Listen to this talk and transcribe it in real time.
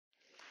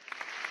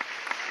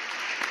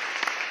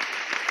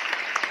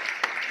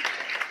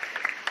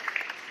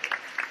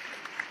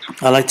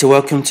I'd like to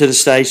welcome to the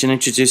stage and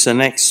introduce our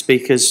next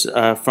speakers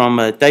from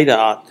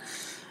DataArt,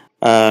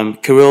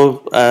 Kirill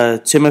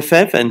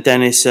Timofeev and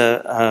Denis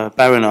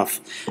Baranov.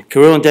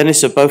 Kirill and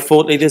Denis are both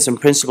thought leaders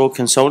and principal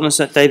consultants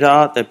at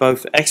DataArt. They're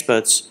both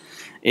experts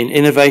in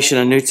innovation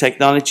and new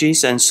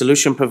technologies and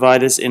solution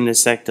providers in their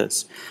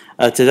sectors.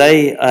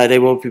 Today, they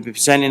will be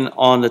presenting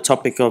on the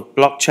topic of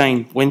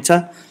blockchain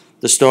winter,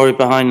 the story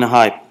behind the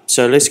hype.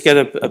 So let's get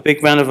a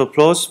big round of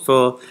applause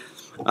for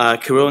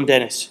Kirill and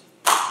Denis.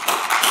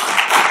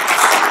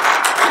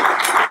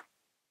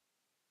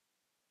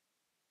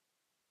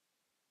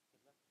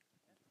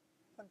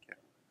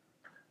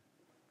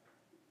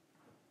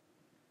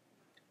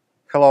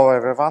 Hello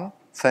everyone,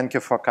 thank you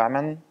for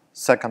coming.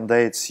 Second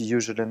day, it's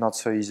usually not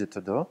so easy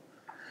to do.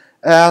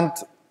 And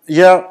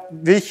yeah,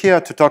 we're here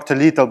to talk a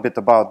little bit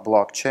about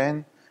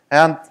blockchain.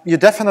 And you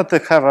definitely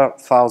have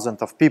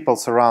 1,000 of people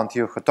around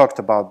you who talked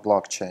about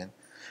blockchain.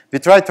 We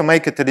try to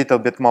make it a little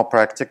bit more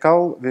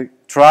practical. We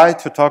try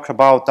to talk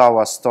about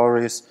our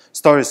stories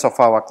of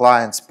our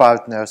clients,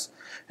 partners,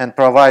 and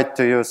provide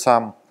to you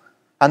some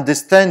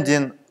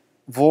understanding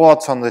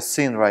what's on the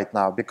scene right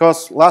now.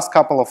 Because last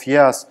couple of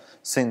years,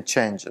 scene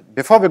changed.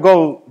 Before we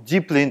go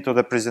deeply into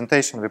the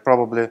presentation, we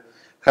probably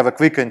have a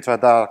quick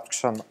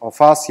introduction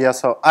of us. Yeah,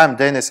 so I'm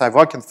Denis. I'm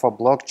working for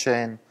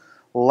blockchain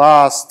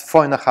last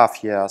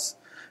 4.5 years.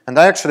 And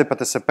I actually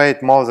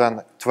participate more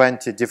than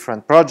 20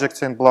 different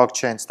projects in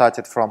blockchain,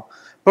 started from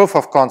proof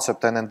of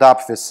concept and end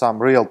up with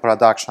some real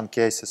production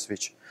cases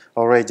which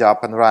are already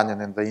up and running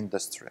in the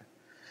industry.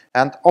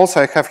 And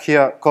also I have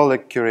here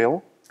colleague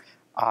Kirill.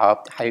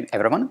 Hi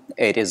everyone,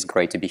 it is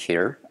great to be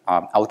here.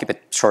 I'll keep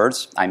it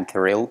short. I'm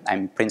Kirill.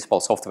 I'm principal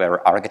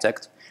software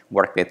architect,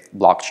 work with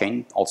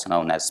blockchain, also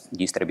known as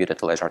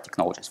distributed ledger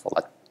technologies for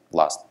the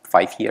last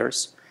 5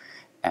 years.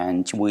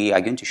 And we are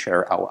going to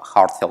share our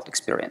heartfelt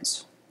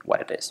experience,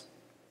 what it is.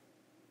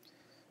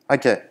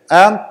 Okay,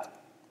 and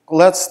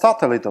let's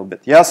start a little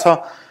bit. Yeah,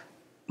 so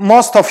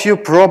most of you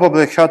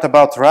probably heard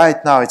about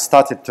right now it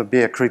started to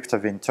be a crypto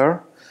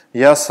winter.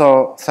 Yeah,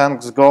 so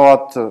thanks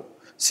God,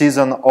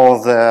 season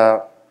of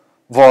the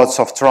Words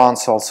of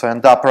Trance also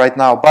end up right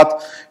now.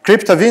 But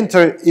crypto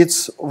winter,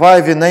 it's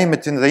why we name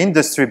it in the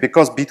industry,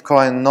 because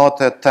Bitcoin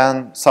not at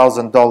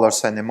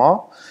 $10,000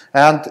 anymore.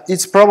 And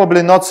it's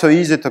probably not so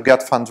easy to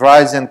get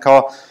fundraising.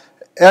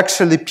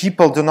 Actually,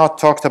 people do not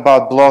talk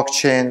about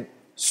blockchain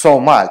so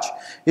much.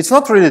 It's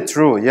not really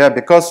true, yeah,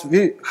 because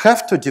we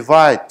have to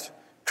divide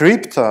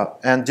crypto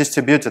and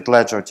distributed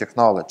ledger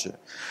technology.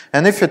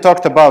 And if you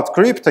talked about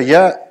crypto,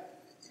 yeah,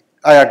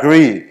 I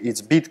agree,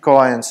 it's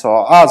Bitcoins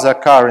or other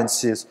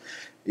currencies.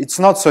 It's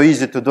not so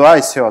easy to do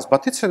ICOs,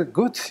 but it's a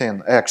good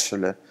thing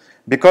actually.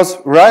 Because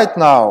right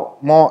now,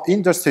 more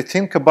industry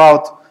think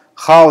about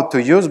how to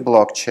use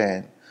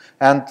blockchain.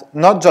 And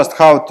not just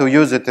how to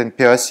use it in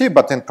POC,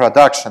 but in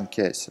production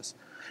cases.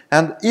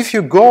 And if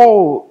you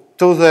go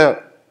to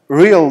the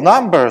real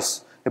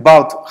numbers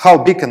about how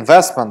big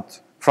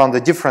investment from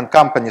the different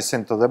companies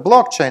into the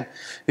blockchain,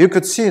 you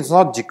could see it's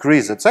not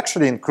decrease, it's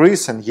actually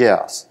increase in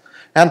years.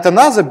 And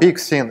another big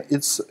thing,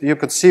 you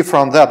could see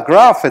from that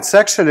graph, it's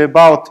actually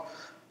about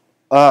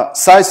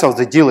size of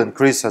the deal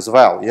increase as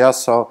well. Yeah,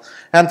 so,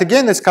 and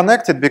again, it's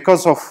connected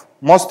because of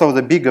most of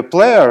the bigger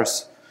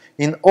players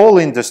in all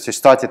industries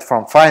started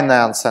from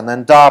finance and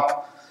end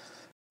up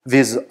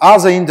with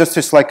other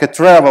industries like a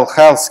travel,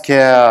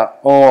 healthcare,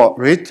 or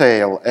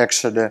retail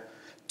actually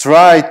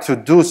try to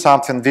do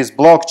something with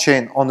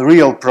blockchain on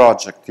real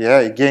project. Yeah,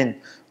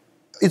 again,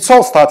 it's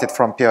all started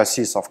from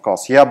POCs, of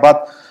course. Yeah,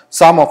 but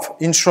some of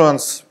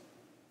insurance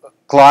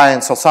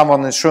clients or some of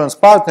the insurance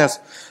partners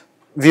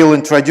will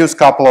introduce a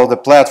couple of the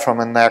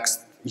platform in next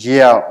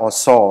year or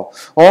so.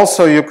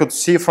 Also, you could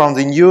see from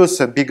the news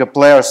that bigger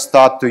players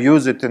start to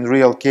use it in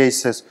real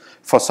cases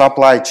for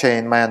supply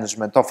chain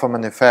management or for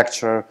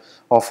manufacturer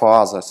or for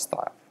other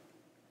stuff.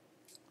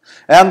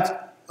 And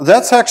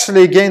that's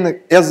actually,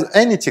 again, as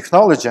any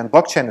technology, and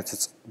blockchain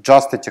it's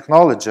just a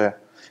technology.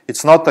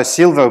 It's not a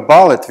silver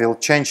bullet, will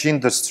change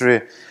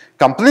industry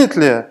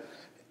completely.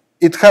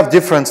 It have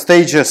different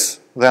stages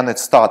than it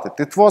started.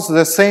 It was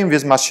the same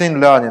with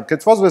machine learning.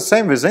 It was the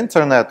same with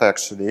internet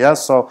actually. Yeah,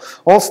 so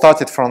all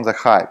started from the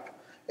hype.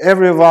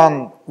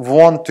 Everyone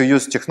want to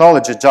use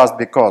technology just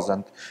because,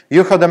 and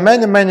you had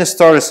many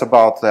stories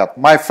about that.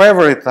 My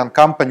favorite and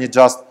company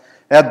just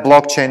add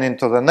blockchain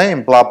into the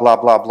name, blah blah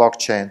blah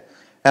blockchain,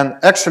 and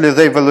actually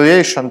the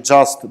evaluation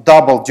just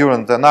doubled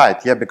during the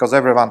night. Yeah, because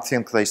everyone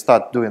thinks they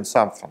start doing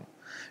something.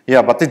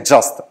 Yeah, but it's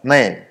just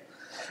name.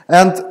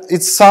 And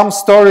it's some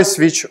stories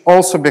which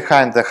also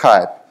behind the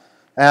hype.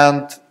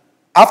 And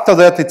after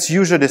that, it's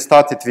usually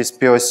started with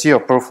POC or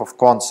proof of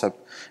concept.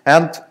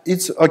 And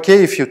it's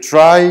okay if you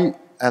try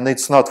and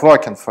it's not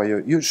working for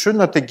you. You should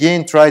not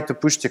again try to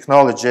push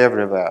technology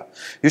everywhere.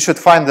 You should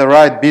find the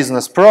right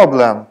business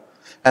problem.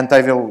 And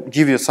I will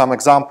give you some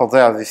example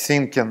there. We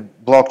thinking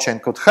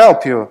blockchain could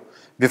help you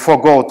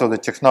before go to the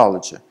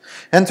technology.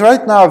 And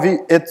right now,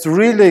 it's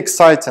really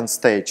exciting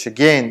stage.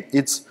 Again,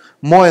 it's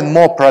more and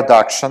more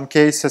production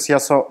cases. Yeah,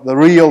 so the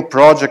real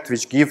project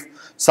which give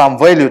some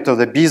value to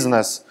the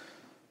business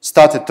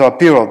started to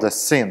appear on the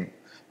scene.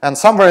 And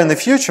somewhere in the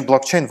future,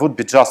 blockchain would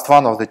be just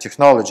one of the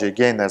technology,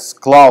 again, as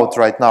cloud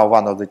right now,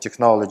 one of the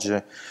technology,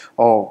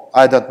 or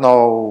I don't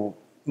know,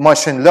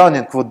 machine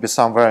learning would be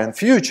somewhere in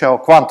future, or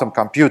quantum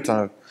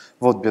computing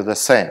would be the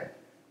same.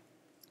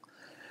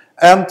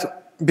 And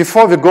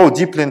before we go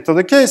deeply into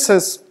the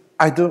cases,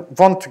 I do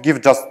want to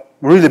give just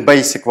really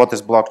basic what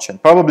is blockchain.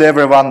 Probably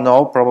everyone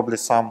know, probably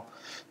some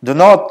do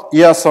not.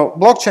 Yeah, so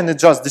blockchain is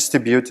just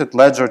distributed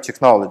ledger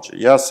technology.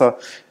 Yeah, so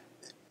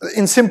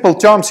in simple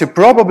terms, you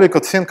probably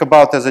could think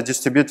about it as a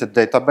distributed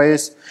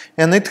database,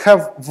 and it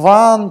have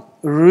one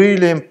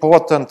really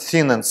important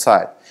thing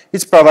inside.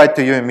 It's provide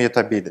to you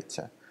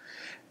immutability.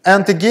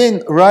 And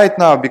again, right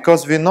now,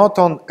 because we're not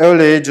on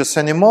early ages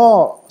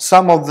anymore,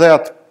 some of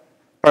that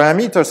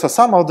parameters or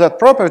some of that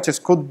properties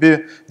could be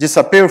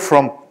disappear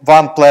from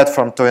one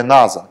platform to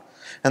another.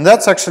 And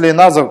that's actually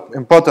another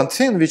important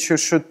thing which you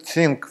should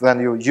think when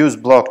you use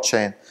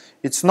blockchain.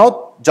 It's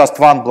not just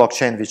one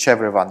blockchain which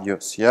everyone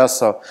uses, yeah?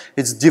 So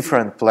it's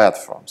different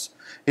platforms.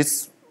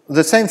 It's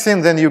the same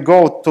thing when you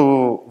go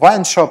to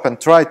wine shop and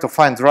try to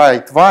find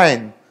right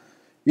wine.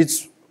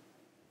 It's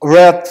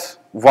red,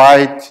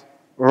 white,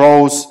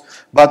 rose,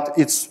 but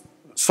it's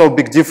so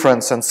big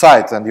difference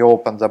inside when you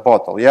open the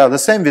bottle. Yeah, the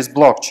same with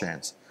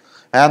blockchains.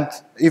 And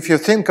if you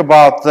think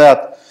about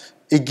that,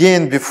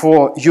 again,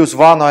 before use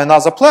one or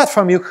another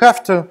platform, you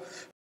have to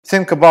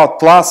think about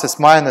pluses,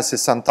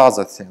 minuses, and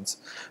other things.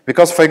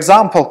 Because, for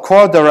example,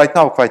 Corda right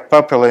now quite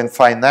popular in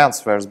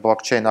finance, whereas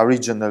blockchain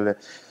originally,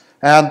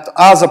 and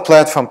other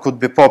platform could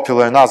be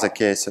popular in other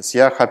cases.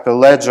 Yeah,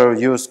 Hyperledger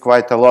used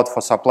quite a lot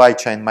for supply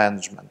chain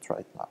management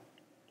right now.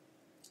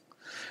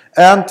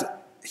 And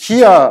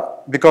here,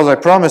 because I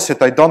promise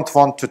it, I don't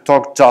want to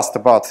talk just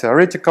about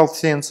theoretical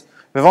things.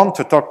 We want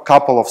to talk a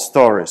couple of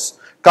stories,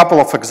 couple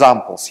of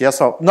examples. Yeah,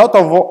 so not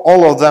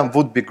all of them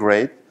would be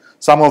great.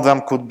 Some of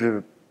them could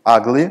be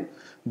ugly,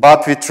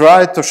 but we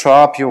try to show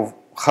up you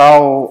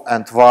how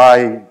and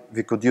why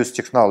we could use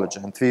technology.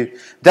 And we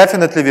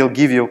definitely will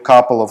give you a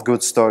couple of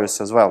good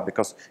stories as well,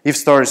 because if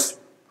stories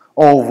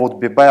all would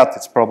be bad,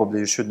 it's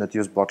probably you should not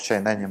use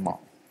blockchain anymore.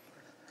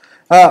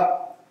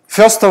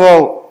 First of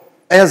all,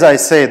 as I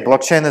said,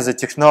 blockchain is a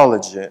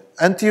technology,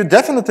 and you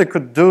definitely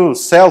could do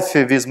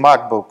selfie with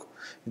MacBook.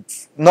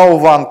 No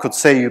one could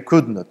say you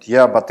could not,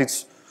 yeah, but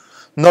it's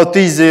not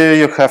easy.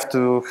 You have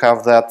to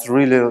have that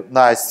really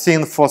nice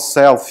thing for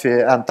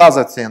selfie and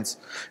other things.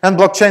 And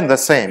blockchain the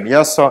same,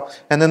 yeah. So,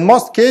 and in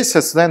most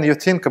cases, then you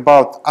think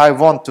about, I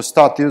want to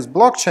start use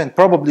blockchain,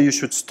 probably you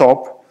should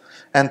stop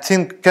and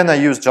think, can I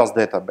use just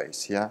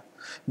database, yeah?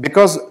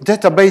 Because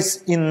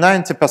database in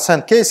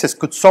 90% cases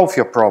could solve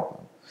your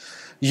problem.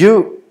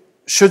 You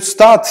should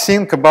start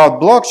think about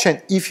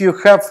blockchain if you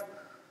have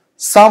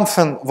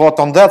something what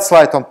on that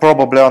slide and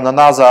probably on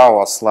another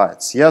hour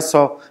slides. Yeah,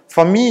 so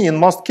for me, in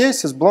most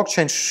cases,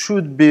 blockchain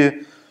should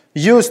be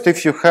used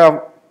if you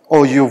have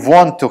or you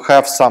want to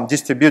have some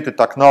distributed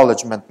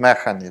acknowledgement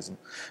mechanism.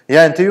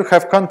 Yeah, and you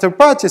have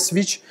counterparties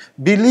which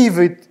believe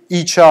it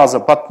each other,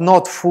 but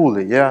not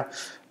fully. Yeah,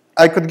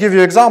 I could give you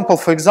an example.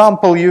 For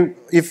example,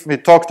 if we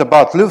talked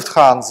about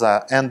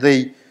Lufthansa and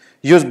they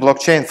use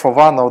blockchain for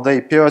one of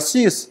their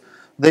POCs,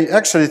 they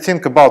actually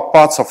think about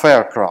parts of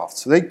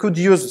aircraft. They could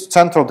use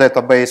central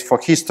database for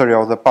history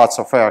of the parts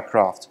of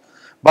aircraft.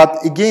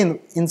 But again,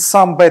 in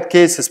some bad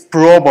cases,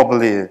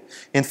 probably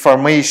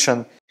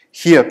information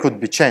here could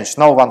be changed.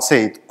 No one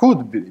say it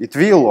could be, it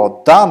will,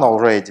 or done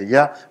already,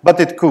 yeah, but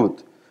it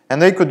could.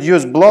 And they could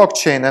use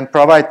blockchain and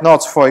provide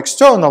nodes for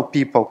external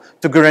people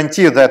to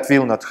guarantee that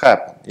will not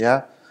happen,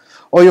 yeah.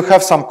 Or you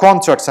have some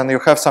contracts and you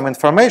have some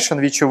information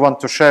which you want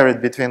to share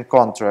it between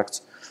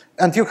contracts.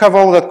 And you have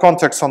all that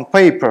contracts on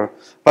paper,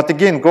 but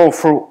again, go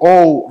through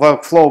all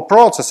workflow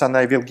process, and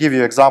I will give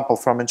you example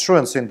from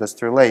insurance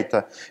industry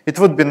later. It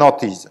would be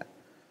not easy.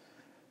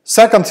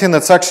 Second thing,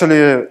 it's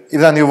actually,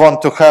 when you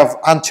want to have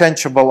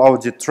unchangeable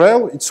audit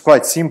trail, it's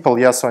quite simple,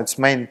 yeah, so it's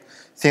main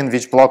thing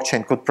which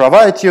blockchain could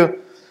provide you.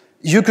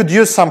 You could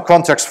use some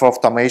contracts for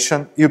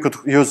automation. You could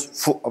use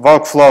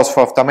workflows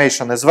for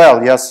automation as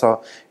well, yes.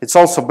 So it's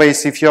also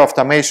based, if your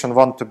automation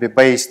want to be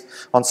based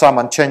on some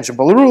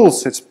unchangeable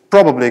rules, it's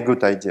probably a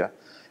good idea.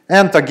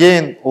 And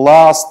again,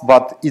 last,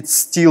 but it's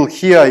still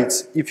here,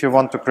 it's if you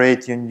want to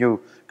create your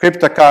new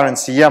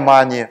cryptocurrency,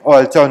 money, or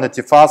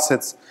alternative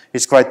assets.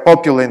 It's quite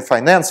popular in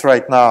finance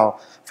right now.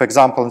 For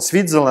example, in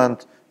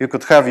Switzerland, you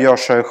could have your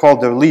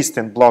shareholder list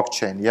in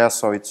blockchain, yeah.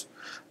 So it's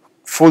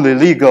fully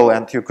legal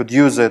and you could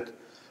use it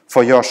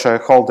for your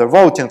shareholder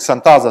votings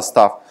and other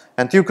stuff.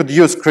 And you could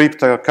use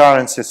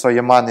cryptocurrencies or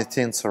your money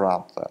things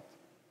around that.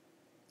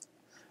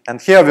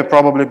 And here we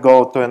probably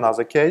go to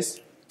another case.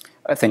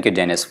 Thank you,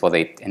 Denis, for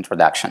the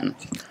introduction.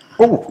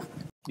 Oh,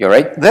 you're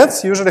right?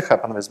 That's usually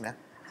happen with me.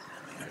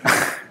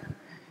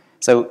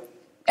 So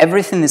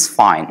everything is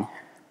fine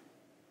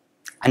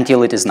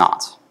until it is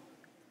not.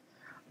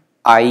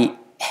 I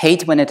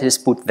hate when it is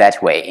put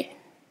that way.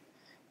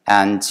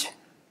 And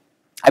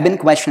I've been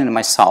questioning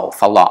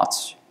myself a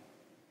lot.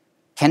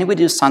 Can we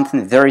do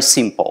something very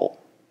simple?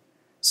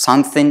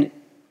 Something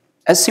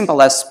as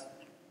simple as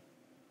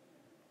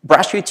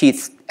brush your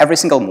teeth every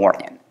single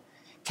morning,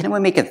 can we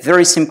make a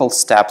very simple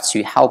step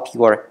to help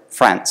your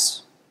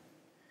friends,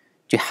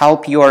 to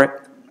help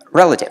your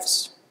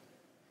relatives,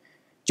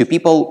 to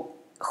people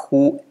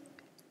who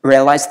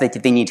realize that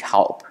they need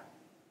help,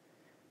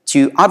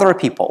 to other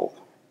people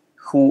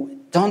who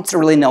don't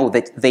really know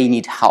that they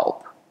need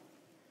help?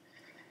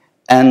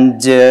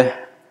 And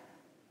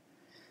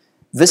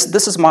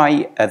this is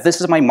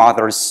my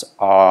mother's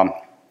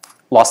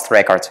lost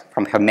record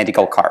from her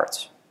medical card.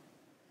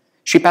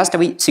 She passed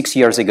away 6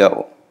 years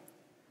ago.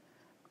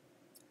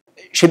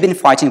 She'd been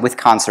fighting with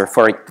cancer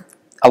for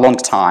a long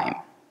time.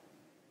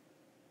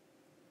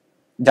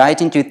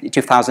 Died in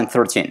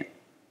 2013.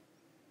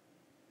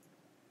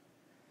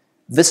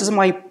 This is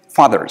my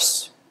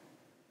father's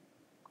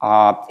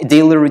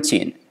daily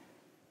routine,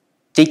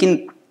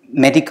 taking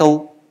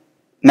medical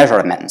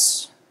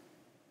measurements.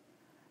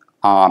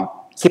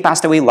 He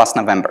passed away last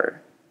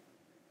November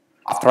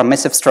after a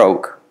massive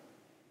stroke.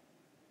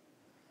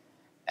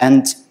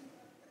 And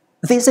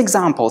those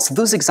examples,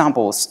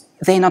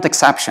 they're not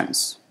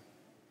exceptions.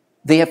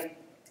 It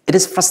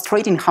is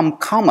frustrating how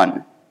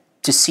common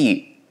to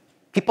see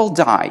people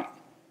die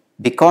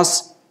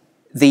because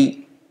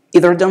they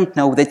either don't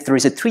know that there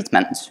is a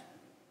treatment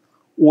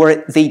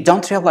or they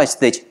don't realize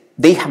that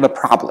they have a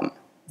problem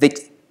that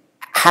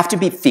have to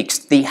be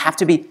fixed. They have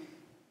to be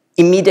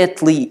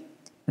immediately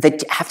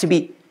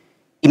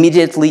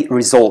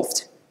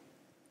resolved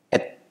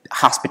at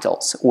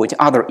hospitals or at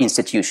other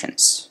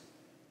institutions.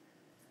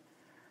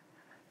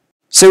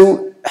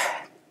 So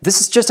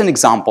this is just an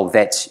example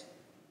that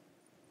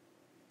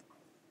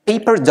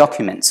paper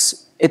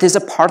documents, it is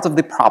a part of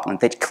the problem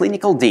that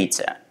clinical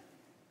data,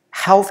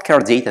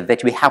 healthcare data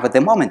that we have at the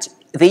moment,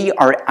 they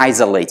are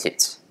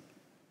isolated.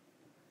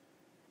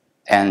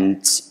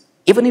 And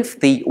even if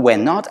they were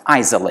not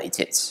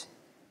isolated,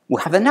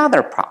 we have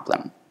another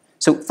problem.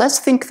 So let's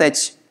think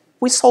that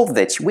we solve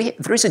that.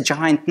 There is a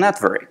giant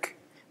network,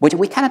 but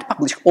we cannot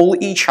publish all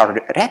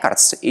EHR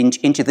records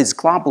into this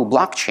global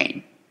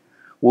blockchain.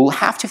 We'll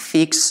have to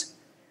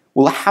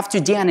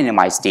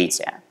de-anonymize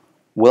data.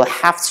 We'll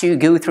have to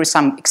go through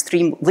some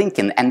extreme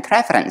linking and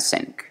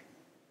referencing.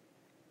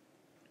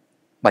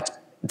 But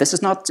this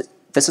is not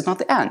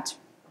the end.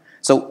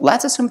 So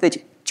let's assume that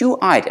 2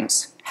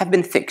 items have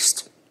been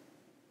fixed.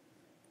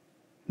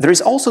 There is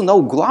also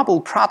no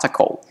global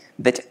protocol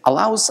that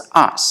allows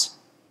us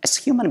as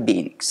human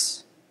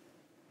beings,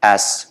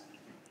 as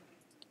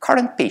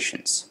current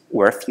patients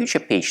or future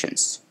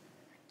patients,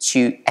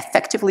 to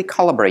effectively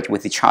collaborate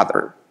with each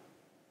other.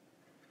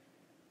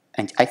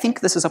 And I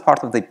think this is a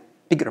part of the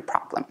bigger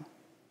problem.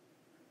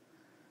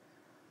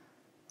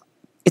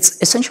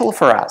 It's essential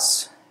for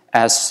us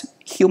as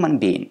human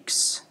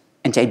beings,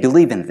 and I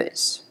believe in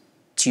this,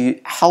 to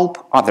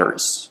help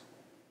others.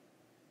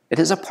 It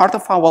is a part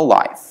of our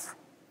life.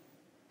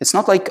 It's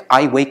not like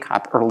I wake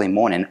up early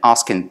morning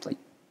asking, like,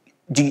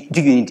 do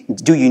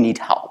you need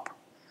help?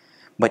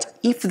 But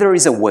if there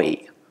is a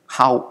way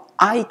how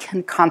I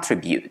can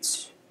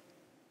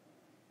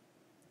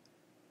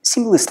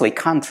seamlessly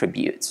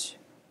contribute,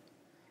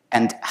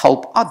 and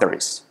help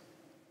others,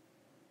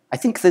 I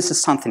think this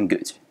is something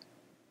good.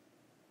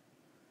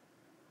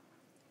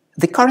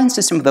 The current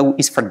system, though,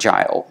 is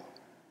fragile.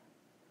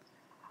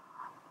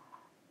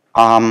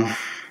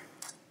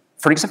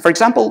 For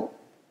example,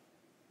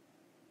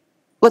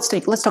 let's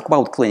talk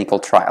about clinical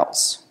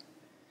trials.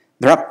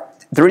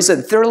 There is a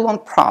very long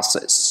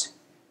process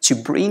to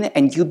bring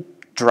a new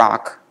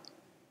drug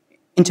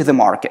into the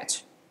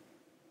market.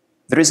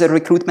 There is a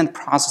recruitment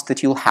process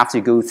that you'll have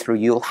to go through.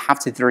 You'll have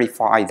to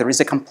verify. There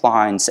is a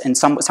compliance and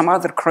some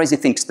other crazy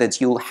things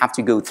that you'll have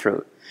to go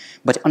through.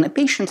 But on a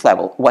patient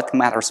level, what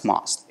matters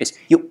most is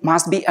you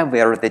must be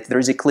aware that there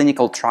is a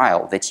clinical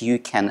trial that you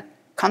can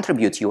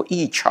contribute your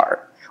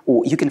EHR,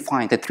 or you can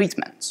find a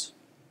treatment.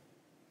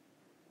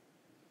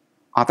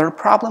 Other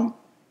problem,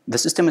 the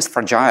system is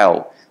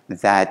fragile.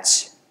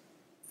 That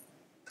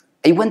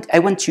I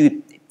went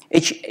to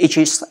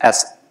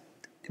HHS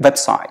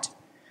website,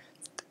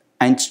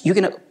 and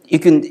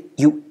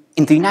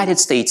in the United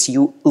States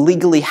you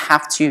legally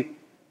have to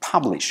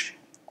publish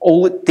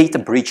all data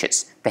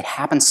breaches that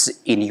happens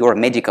in your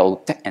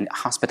medical and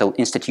hospital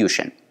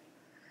institution.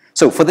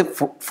 So for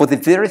the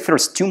very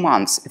first 2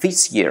 months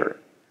this year,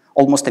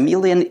 almost 1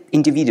 million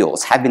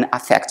individuals have been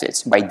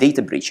affected by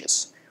data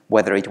breaches,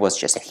 whether it was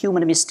just a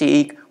human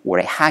mistake or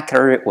a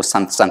hacker or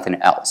something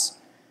else.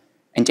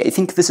 And I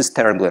think this is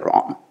terribly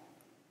wrong.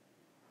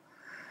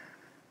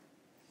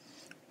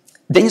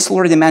 Denis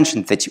already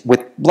mentioned that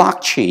with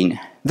blockchain,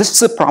 this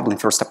is a problem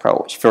first of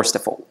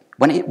all.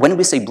 When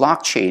we say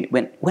blockchain,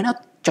 we're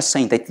not just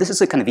saying that this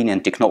is a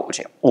convenient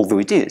technology, although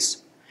it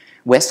is.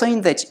 We're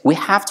saying that we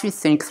have to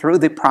think through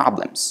the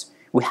problems.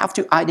 We have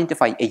to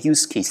identify a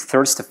use case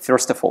first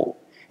of all.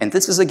 And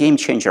this is a game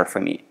changer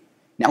for me.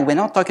 Now, we're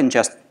not talking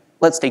just,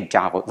 let's take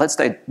Java, let's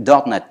take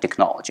 .NET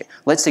technology,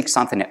 let's take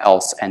something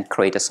else and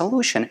create a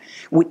solution.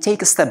 We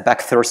take a step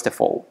back first of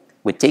all.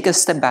 We take a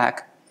step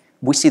back,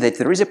 we see that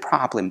there is a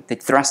problem,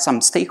 that there are some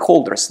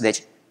stakeholders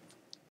that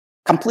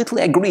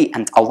completely agree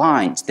and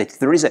aligned that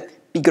there is a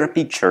bigger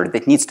picture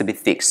that needs to be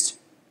fixed.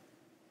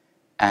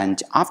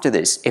 And after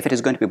this, if it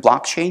is going to be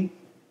blockchain,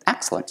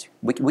 excellent,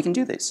 we can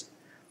do this.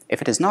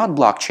 If it is not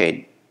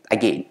blockchain,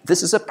 again,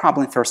 this is a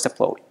problem-first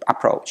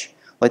approach.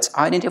 Let's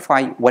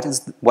identify what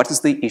is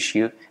the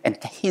issue and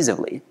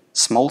cohesively,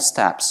 small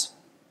steps,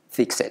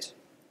 fix it.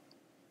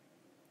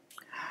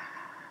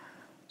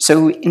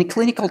 So in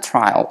clinical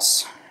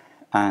trials,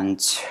 and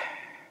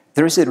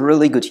there is a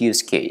really good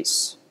use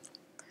case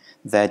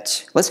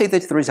that, let's say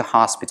that there is a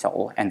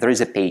hospital and there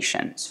is a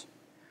patient.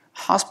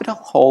 Hospital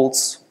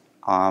holds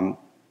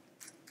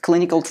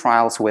clinical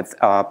trials with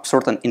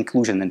certain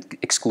inclusion and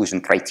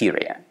exclusion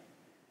criteria.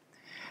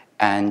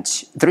 And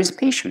there is a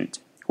patient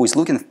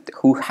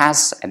who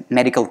has a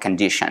medical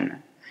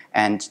condition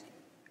and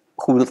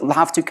who would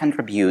love to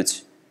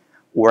contribute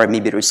or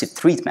maybe receive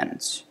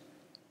treatment.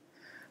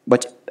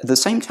 But at the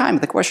same time,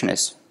 the question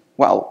is,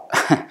 well,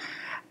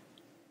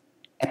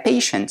 a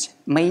patient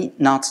may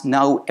not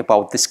know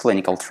about this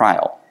clinical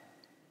trial.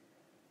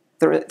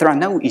 There are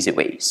no easy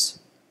ways.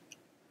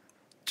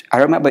 I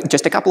remember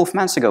just a couple of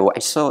months ago, I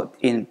saw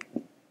in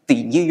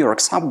the New York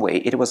subway,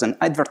 it was an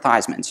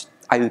advertisement.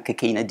 Are you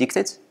cocaine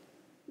addicted?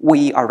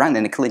 We are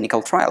running a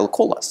clinical trial,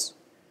 call us.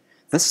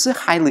 This is a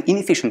highly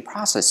inefficient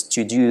process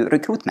to do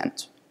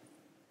recruitment.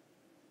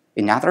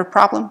 Another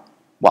problem?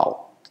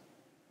 Well,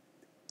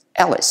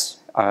 Alice,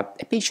 a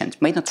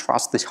patient, may not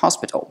trust this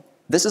hospital.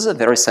 This is a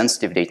very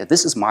sensitive data.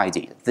 This is my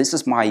data. This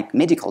is my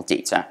medical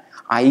data.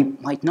 I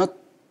might not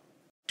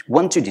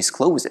want to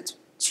disclose it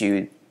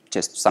to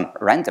just some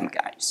random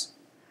guys.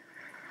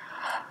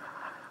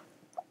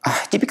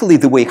 Typically,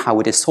 the way how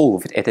it is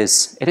solved, it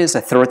is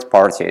a third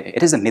party.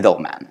 It is a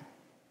middleman.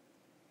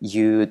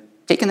 You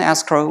take an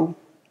escrow.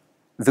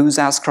 Those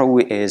escrow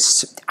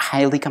is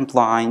highly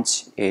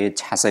compliant. It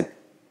has a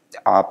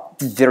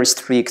very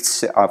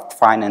strict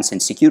finance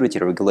and security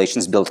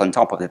regulations built on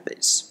top of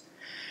this.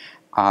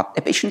 A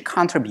patient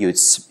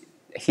contributes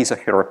his or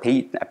her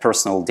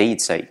personal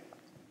data,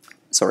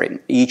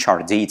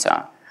 EHR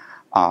data,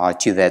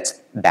 to that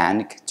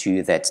bank,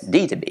 to that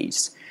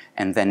database,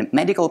 and then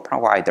medical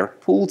provider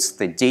pulls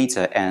the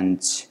data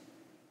and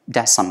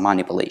does some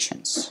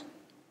manipulations.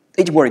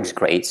 It works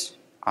great.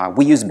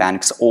 We use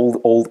banks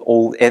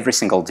every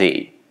single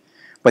day,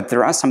 but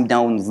there are some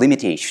known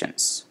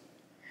limitations.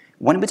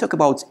 When we talk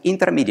about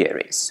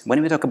intermediaries,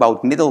 when we talk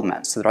about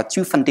middlemen, so there are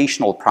two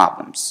foundational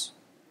problems.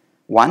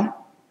 One,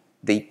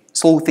 they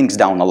slow things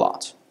down a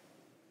lot.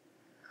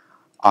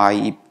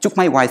 I took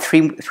my wife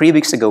three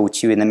weeks ago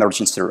to an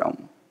emergency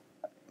room.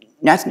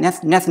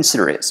 Nothing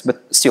serious,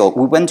 but still,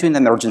 we went to an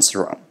emergency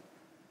room.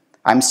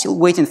 I'm still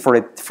waiting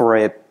for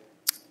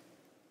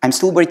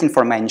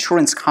my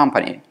insurance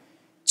company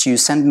to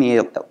send me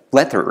a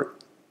letter,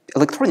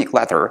 electronic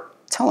letter,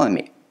 telling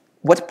me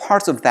what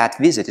part of that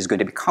visit is going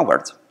to be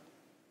covered.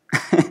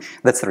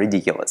 That's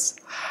ridiculous.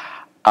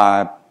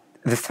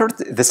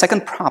 The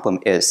second problem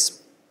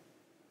is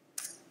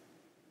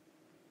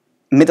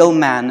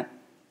middlemen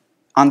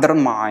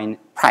undermine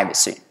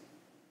privacy.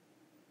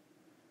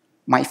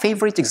 My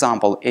favorite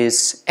example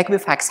is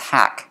Equifax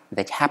hack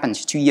that happened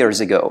 2 years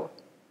ago.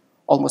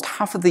 Almost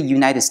half of the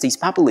United States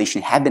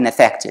population have been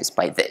affected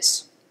by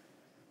this,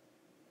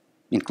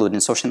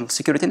 including social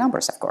security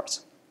numbers, of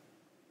course.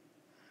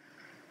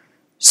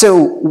 So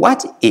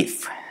what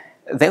if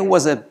there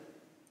was an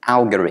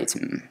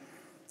algorithm,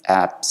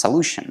 a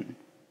solution,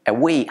 a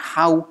way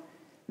how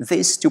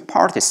these two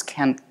parties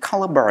can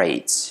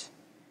collaborate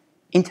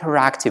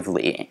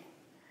interactively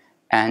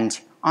and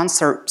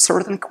answer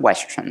certain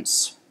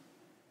questions,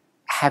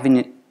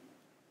 having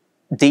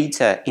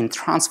data in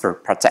transfer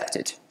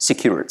protected,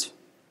 secured.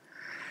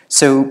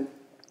 So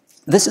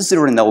this is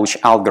zero-knowledge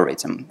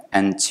algorithm,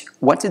 and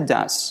what it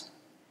does,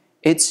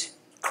 it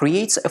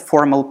creates a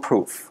formal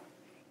proof.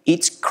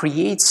 It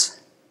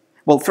creates,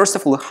 well, first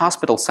of all, a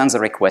hospital sends a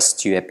request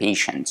to a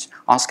patient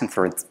asking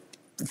for a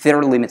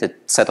very limited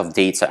set of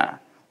data.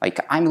 Like,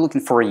 I'm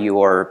looking for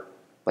your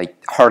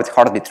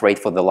heartbeat rate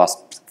for the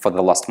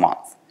last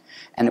month.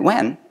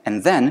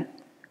 And then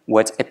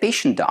what a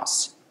patient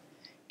does,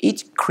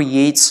 it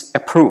creates a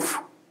proof.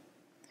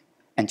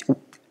 And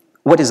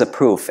what is a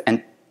proof?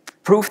 And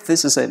proof,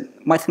 this is a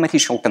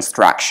mathematical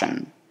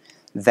construction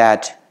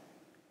that,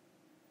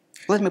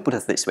 let me put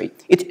it this way,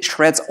 it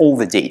shreds all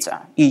the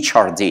data,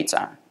 EHR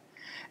data.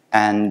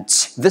 And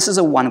this is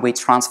a one-way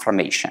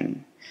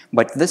transformation,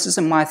 but this is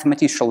a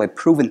mathematically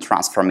proven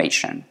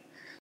transformation.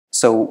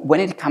 So when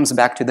it comes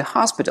back to the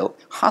hospital,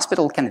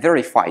 hospital can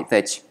verify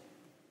that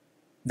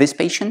this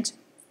patient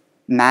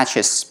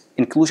matches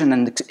inclusion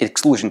and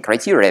exclusion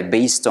criteria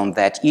based on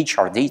that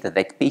EHR data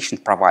that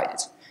patient provided.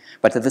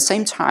 But at the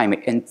same time,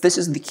 and this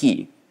is the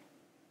key,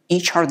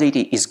 EHR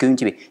data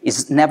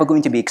is never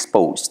going to be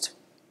exposed.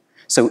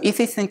 So if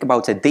you think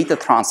about a data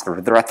transfer,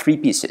 there are three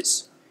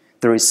pieces.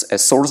 There is a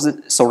source,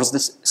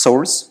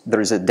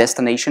 there is a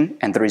destination,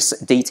 and there is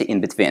data in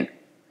between.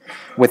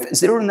 With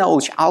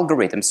zero-knowledge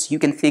algorithms, you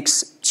can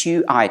fix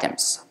 2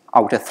 items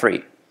out of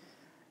 3.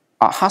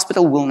 A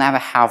hospital will never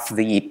have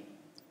the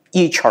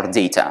EHR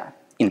data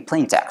in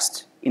plain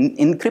text, in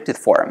encrypted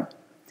form.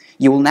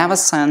 You will never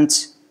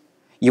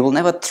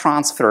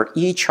transfer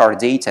EHR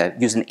data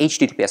using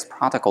HTTPS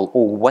protocol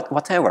or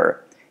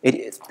whatever.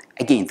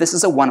 Again, this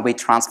is a one-way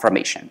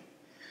transformation.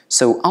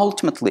 So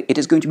ultimately, it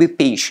is going to be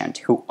patient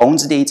who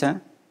owns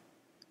data,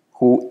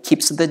 who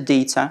keeps the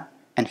data,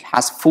 and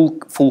has full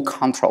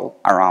control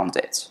around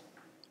it.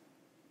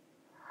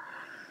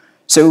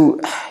 So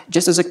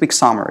just as a quick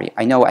summary,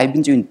 I know I've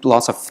been doing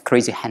lots of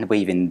crazy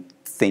hand-waving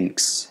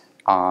things.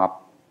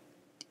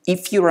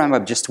 If you remember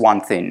just one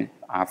thing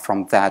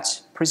from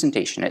that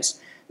presentation is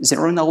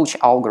zero-knowledge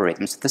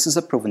algorithms. This is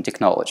a proven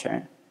technology.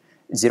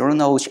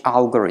 Zero-knowledge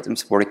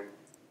algorithms work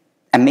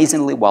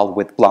amazingly well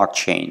with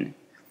blockchain.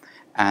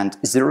 And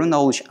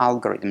zero-knowledge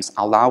algorithms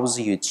allows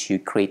you to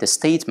create a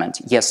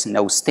statement,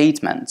 yes-no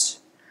statement,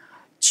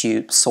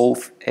 to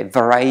solve a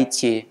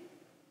variety,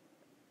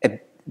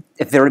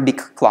 a very big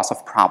class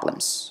of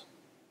problems.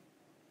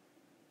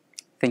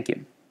 Thank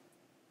you.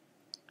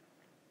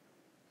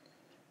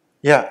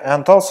 Yeah,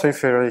 and also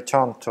if we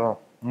return to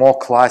more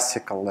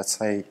classical, let's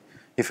say,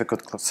 if we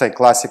could say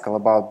classical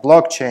about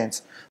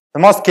blockchains,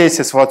 in most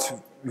cases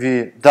what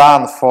we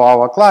done for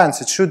our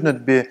clients, it should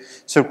not be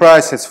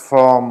surprises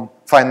from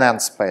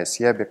finance space,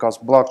 yeah, because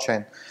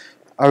blockchain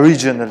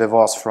originally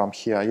was from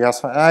here.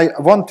 Yes, I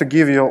want to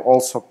give you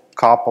also a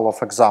couple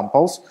of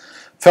examples.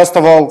 First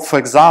of all, for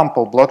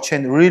example,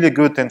 blockchain really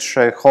good in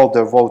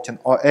shareholder voting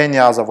or any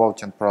other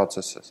voting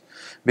processes,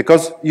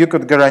 because you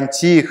could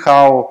guarantee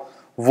how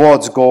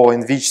votes go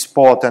in which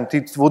spot, and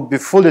it would be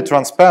fully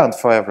transparent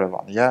for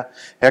everyone. Yeah,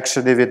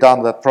 actually we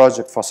done that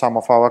project for some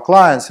of our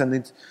clients, and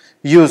it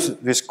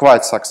used with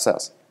quite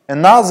success.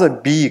 Another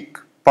big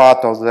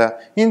part of the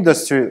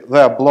industry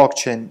where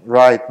blockchain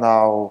right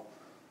now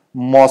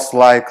most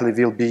likely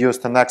will be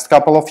used in the next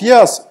couple of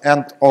years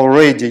and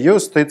already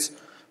used, it's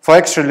for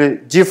actually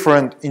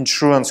different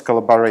insurance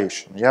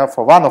collaboration. Yeah,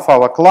 for one of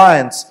our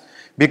clients,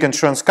 big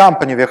insurance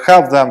company, we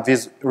help them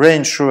with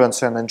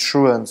reinsurance and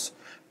insurance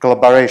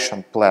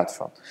collaboration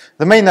platform.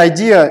 The main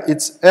idea,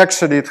 it's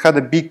actually, it had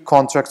a big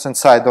contracts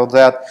inside of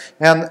that,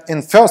 and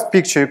in first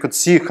picture you could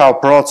see how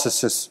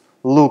processes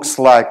looks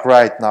like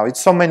right now.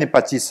 It's so many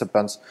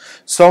participants,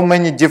 so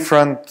many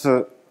different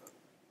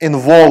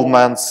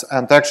involvements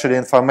and actually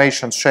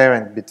information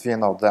sharing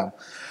between of them.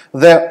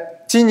 The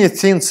teeny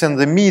things in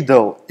the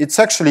middle, it's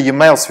actually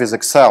emails with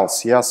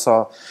Excels. Yeah,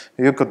 so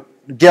you could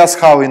guess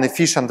how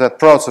inefficient that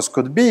process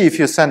could be if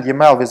you send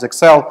email with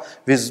Excel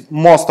with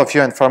most of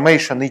your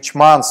information each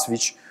month,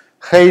 which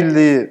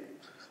highly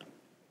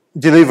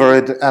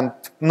delivered and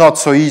not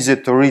so easy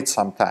to read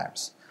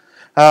sometimes.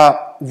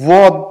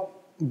 What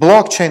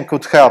blockchain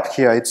could help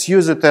here, it's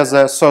use it as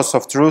a source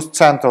of truth,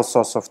 central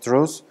source of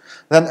truth.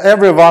 Then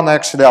everyone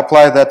actually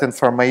apply that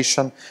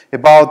information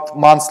about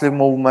monthly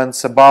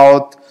movements,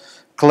 about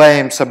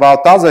claims,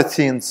 about other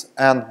things,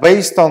 and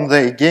based on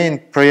the, again,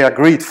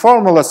 pre-agreed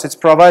formulas, it's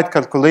provide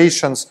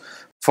calculations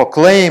for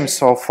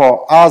claims or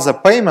for other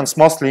payments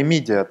mostly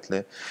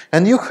immediately.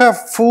 And you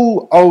have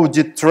full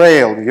audit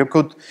trail. You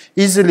could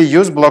easily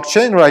use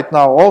blockchain right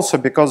now also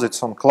because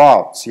it's on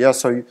clouds. Yeah,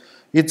 so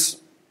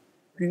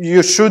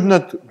you should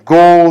not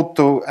go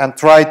to and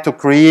try to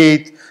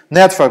create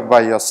network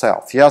by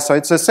yourself. Yeah, so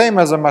it's the same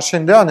as a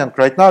machine learning.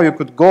 Right now you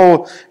could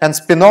go and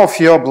spin off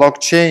your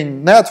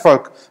blockchain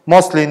network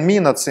mostly in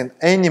minutes in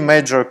any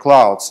major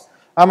clouds.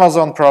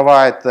 Amazon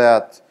provide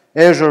that,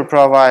 Azure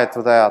provide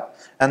that,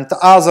 and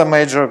other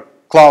major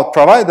cloud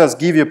providers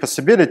give you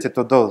possibility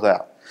to do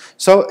that.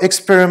 So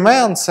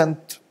experiments and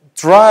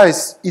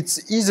tries,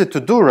 it's easy to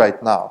do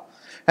right now.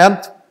 And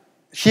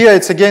here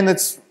it's again,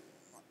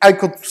 I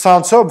could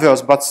sound so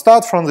obvious, but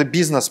start from the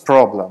business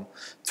problem.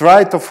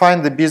 Try to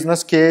find the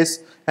business case,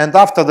 and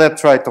after that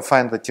try to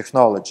find the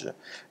technology.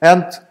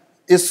 And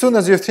as soon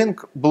as you think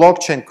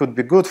blockchain could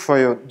be good for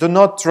you, do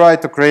not try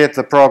to create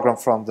the program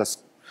from the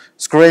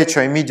scratch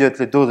or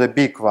immediately do the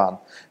big one.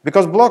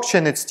 Because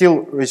blockchain is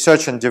still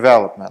research and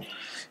development.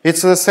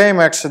 It's the same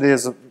actually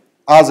as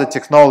other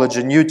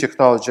technology, new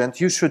technology, and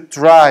you should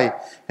try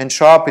and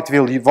show up it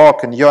will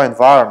work in your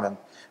environment.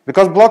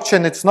 Because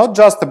blockchain, it's not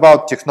just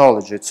about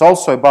technology, it's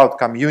also about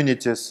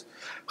communities,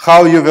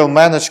 how you will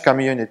manage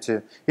community.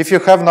 If you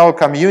have no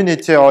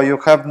community or you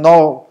have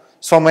no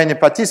so many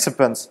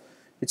participants,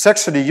 it's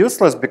actually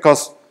useless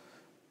because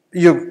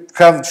you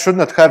should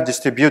not have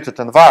distributed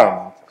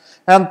environment.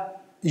 And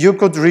you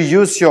could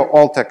reuse your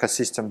old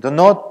ecosystem. Do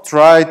not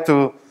try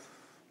to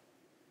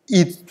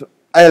eat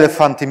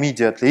elephant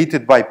immediately, eat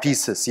it by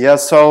pieces. Yeah,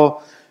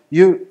 so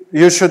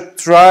you should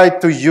try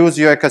to use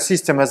your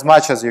ecosystem as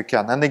much as you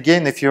can. And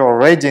again, if you're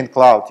already in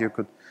cloud, you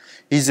could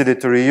easily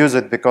to reuse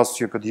it because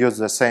you could use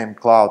the same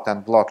cloud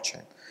and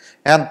blockchain.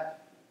 And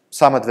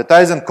some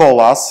advertising,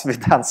 call us. We've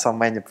done so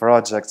many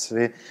projects.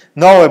 We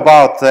know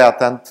about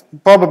that. And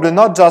probably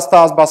not just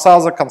us, but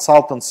other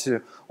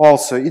consultancy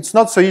also. It's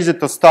not so easy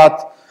to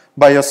start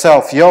by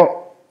yourself.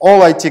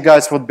 All IT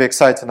guys would be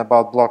excited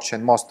about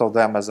blockchain, most of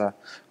them as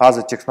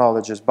other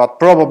technologies, but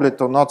probably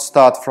to not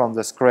start from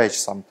the scratch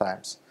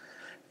sometimes.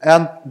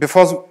 And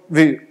before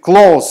we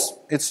close,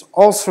 it's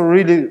also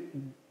really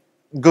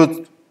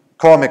good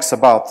comics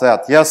about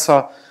that. Yes,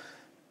 so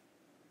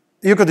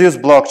you could use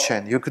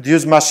blockchain, you could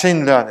use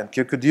machine learning,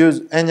 you could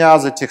use any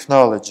other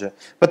technology,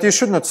 but you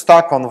should not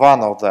stuck on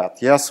one of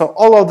that. Yeah, so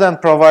all of them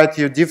provide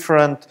you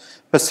different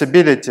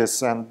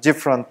possibilities and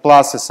different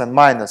pluses and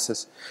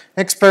minuses.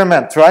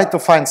 Experiment, try to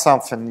find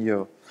something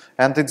new,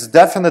 and it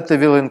definitely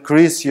will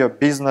increase your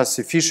business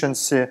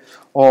efficiency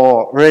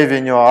or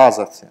revenue or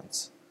other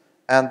things.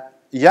 And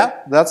yeah,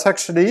 that's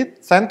actually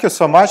it. Thank you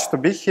so much to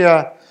be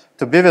here,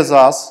 to be with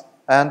us.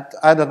 And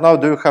I don't know,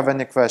 do you have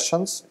any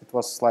questions? It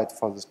was a slide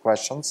for these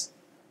questions.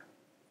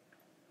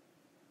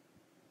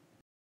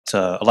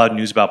 A lot of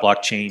news about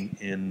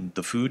blockchain in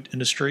the food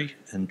industry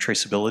and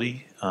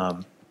traceability.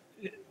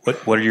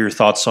 What are your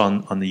thoughts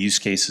on the use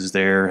cases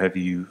there? Have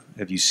you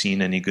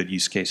seen any good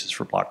use cases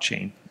for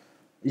blockchain?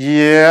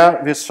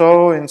 Yeah, we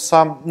saw in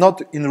some,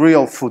 not in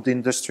real food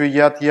industry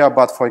yet, yeah,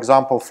 but for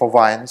example for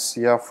wines,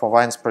 yeah, for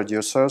wines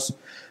producers,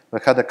 we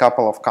had a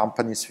couple of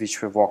companies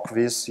which we work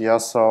with, yeah,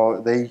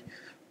 so they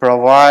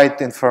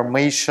provide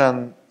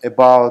information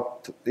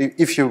about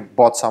if you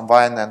bought some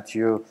wine and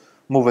you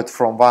move it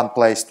from one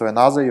place to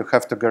another, you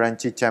have to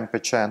guarantee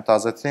temperature and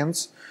other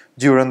things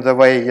during the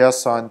way,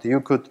 yes, and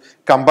you could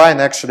combine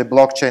actually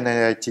blockchain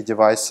and IoT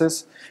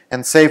devices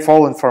and save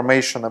all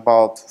information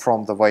about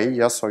from the way,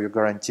 yes, so you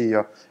guarantee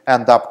your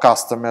end-up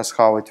customers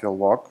how it will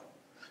work.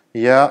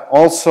 Yeah,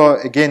 also,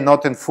 again,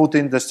 not in food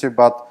industry,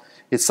 but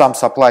it's some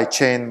supply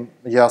chain,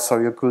 yeah, so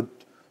you could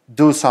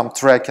do some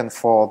tracking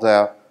for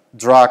the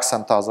drugs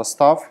and other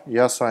stuff,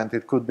 yeah, so and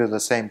it could be the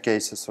same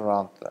cases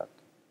around that.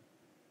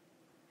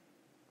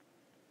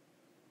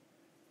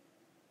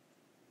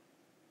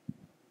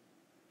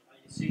 Are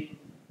you seeing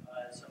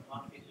some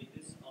market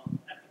leaders on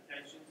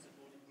applications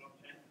supporting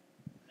blockchain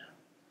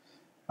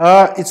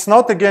now? It's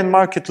not, again,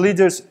 market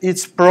leaders,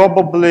 it's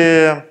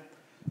probably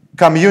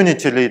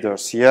community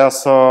leaders, yeah,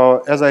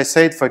 so as I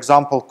said, for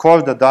example,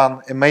 Corda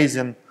done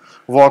amazing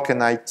work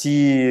in IT,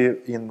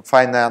 in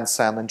finance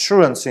and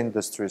insurance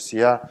industries,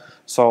 yeah,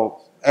 so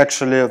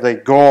actually they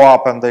grow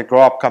up and they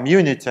grow up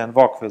community and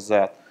work with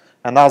that.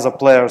 And other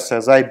players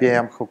as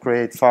IBM who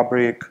create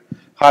Fabric,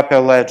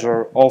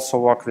 Hyperledger also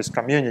work with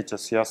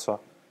communities, yeah, so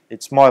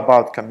it's more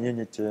about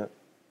community and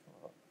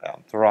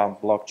around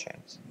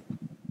blockchains.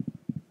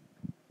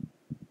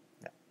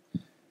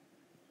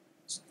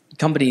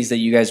 Companies that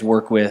you guys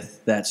work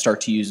with that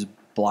start to use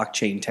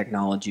blockchain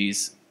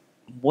technologies,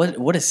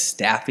 what does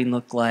staffing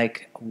look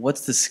like?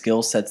 What's the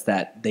skill sets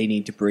that they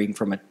need to bring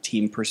from a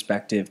team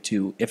perspective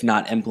to, if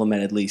not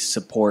implement, at least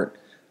support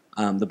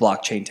the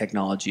blockchain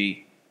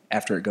technology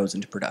after it goes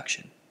into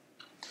production?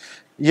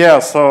 Yeah,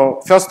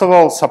 so first of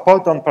all,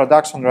 support on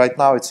production right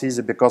now, it's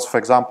easy because, for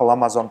example,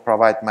 Amazon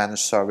provide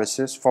managed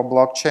services for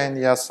blockchain,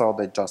 yeah, so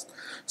they just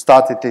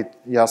started it,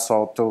 yeah,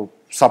 so to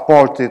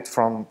support it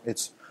from,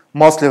 it's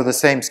mostly the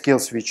same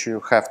skills which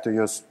you have to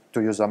use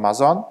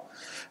Amazon.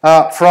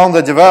 From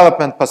the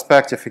development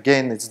perspective,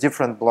 again, it's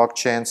different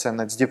blockchains and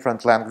it's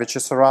different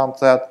languages around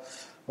that.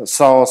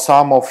 So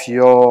some of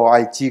your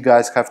IT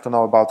guys have to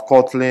know about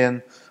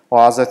Kotlin or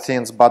other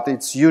things, but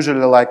it's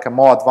usually like a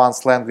more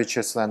advanced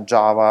languages than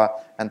Java,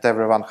 and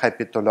everyone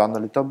happy to learn a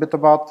little bit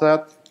about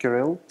that.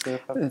 Kirill?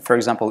 For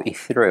example,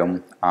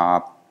 Ethereum,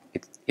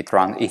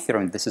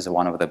 Ethereum, this is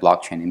one of the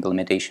blockchain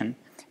implementation.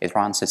 It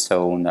runs its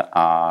own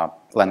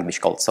language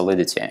called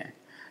Solidity.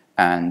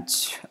 And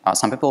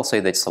some people say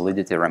that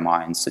Solidity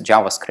reminds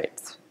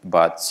JavaScript,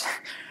 but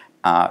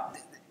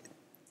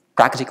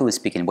practically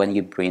speaking, when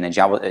you bring a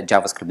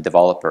JavaScript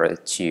developer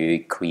to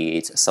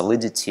create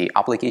Solidity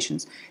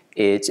applications,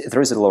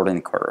 there is a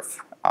learning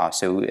curve.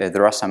 So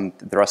there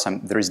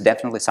is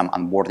definitely some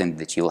onboarding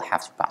that you'll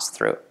have to pass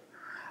through.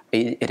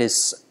 It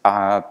is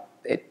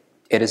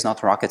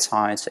not rocket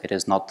science. It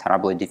is not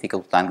terribly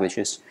difficult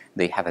languages.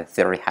 They have a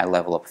very high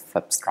level of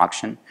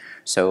abstraction.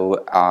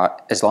 So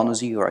as long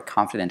as you are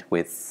confident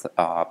with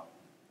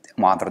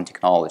modern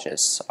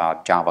technologies,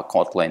 Java,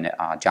 Kotlin,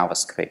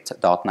 JavaScript,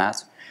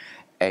 .NET,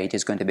 it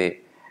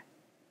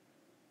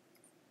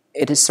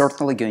is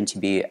certainly going to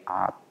be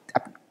a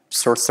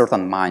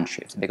certain mind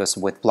shift, because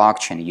with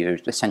blockchain you're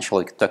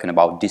essentially talking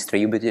about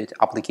distributed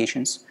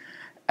applications,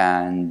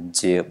 and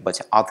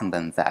but other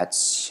than that,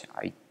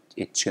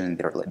 it shouldn't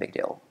be a really big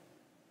deal.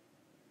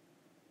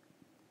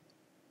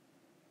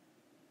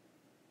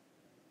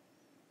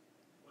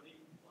 One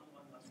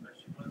last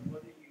question.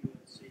 What do you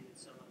see in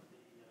some of the,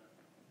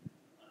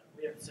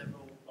 we have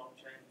several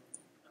blockchain,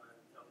 I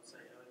would say,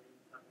 early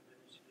type of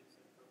initiatives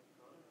that have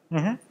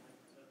gone on.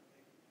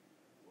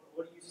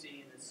 What do you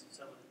see in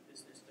some of the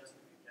business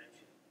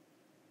justification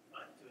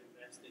to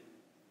invest in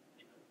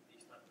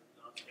these type of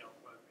large-scale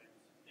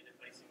programs,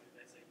 interfacing with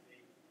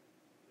SAP,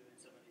 doing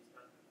some of these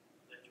type of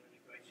ledger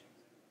integrations,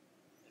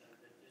 and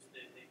just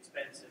the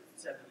expense of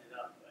setting it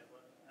up?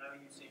 How are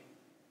you seeing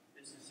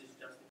businesses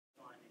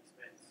justifying the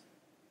expense?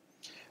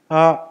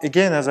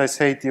 Again, as I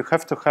said, you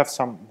have to have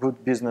some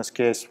good business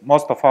case.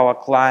 Most of our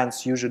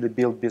clients usually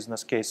build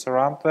business case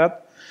around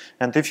that.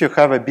 And if you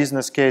have a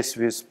business case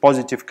with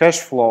positive cash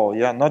flow,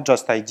 yeah, not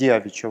just idea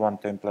which you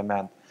want to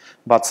implement,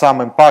 but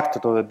some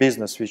impact to the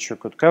business which you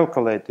could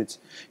calculate, it's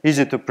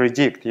easy to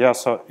predict. Yeah,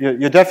 so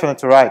you're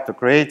definitely right. To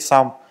create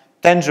some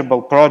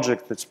tangible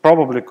project, it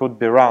probably could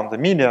be around $1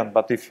 million,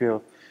 but if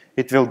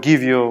it will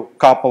give you a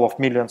couple of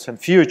millions in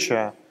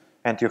future,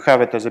 and you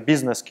have it as a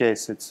business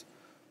case, it's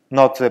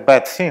not a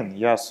bad thing.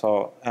 Yeah,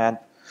 so, and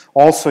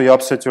also you're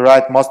absolutely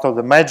right, most of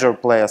the major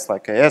players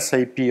like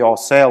SAP or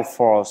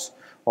Salesforce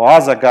or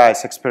other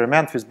guys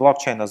experiment with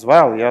blockchain as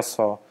well. Yeah,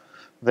 so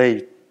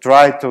they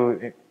try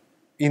to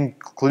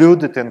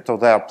include it into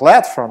their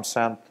platforms,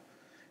 and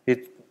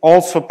it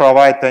also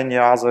provides any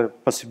other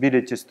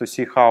possibilities to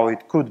see how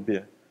it could be.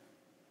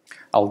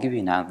 I'll give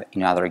you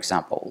another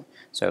example.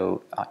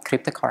 So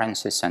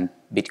cryptocurrencies and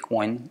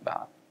Bitcoin,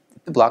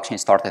 the blockchain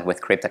started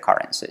with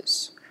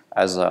cryptocurrencies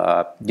as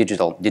a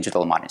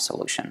digital money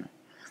solution.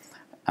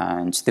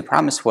 And the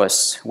promise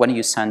was when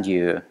I send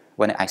you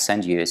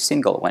 $1,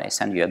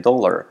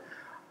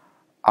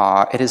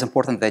 it is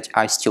important that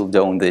I still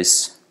own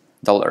this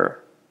dollar.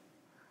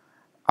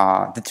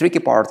 The tricky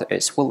part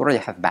is we already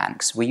have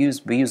banks. We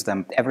use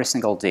them every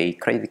single day,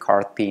 credit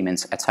card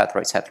payments,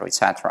 etc., etc.,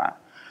 etc.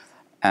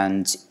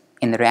 And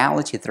in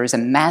reality, there is a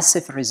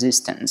massive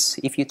resistance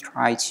if you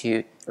try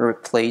to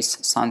replace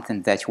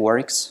something that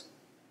works,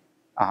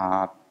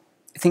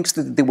 things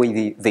the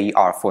way they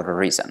are for a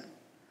reason.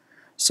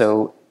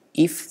 So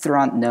if there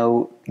are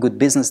no good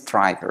business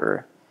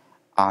driver,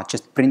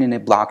 just bringing a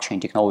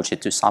blockchain technology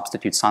to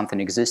substitute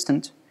something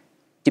existent,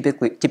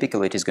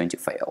 typically it is going to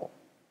fail.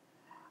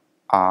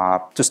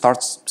 To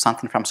start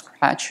something from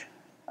scratch,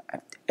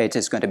 it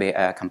is going to be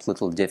a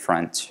completely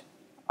different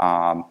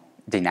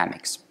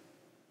dynamics.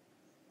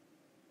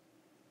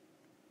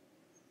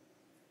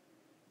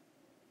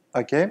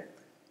 Okay,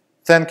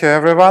 thank you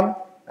everyone,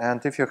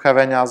 and if you have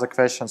any other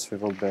questions, we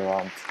will be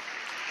around.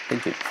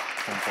 Thank you.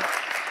 Thank you.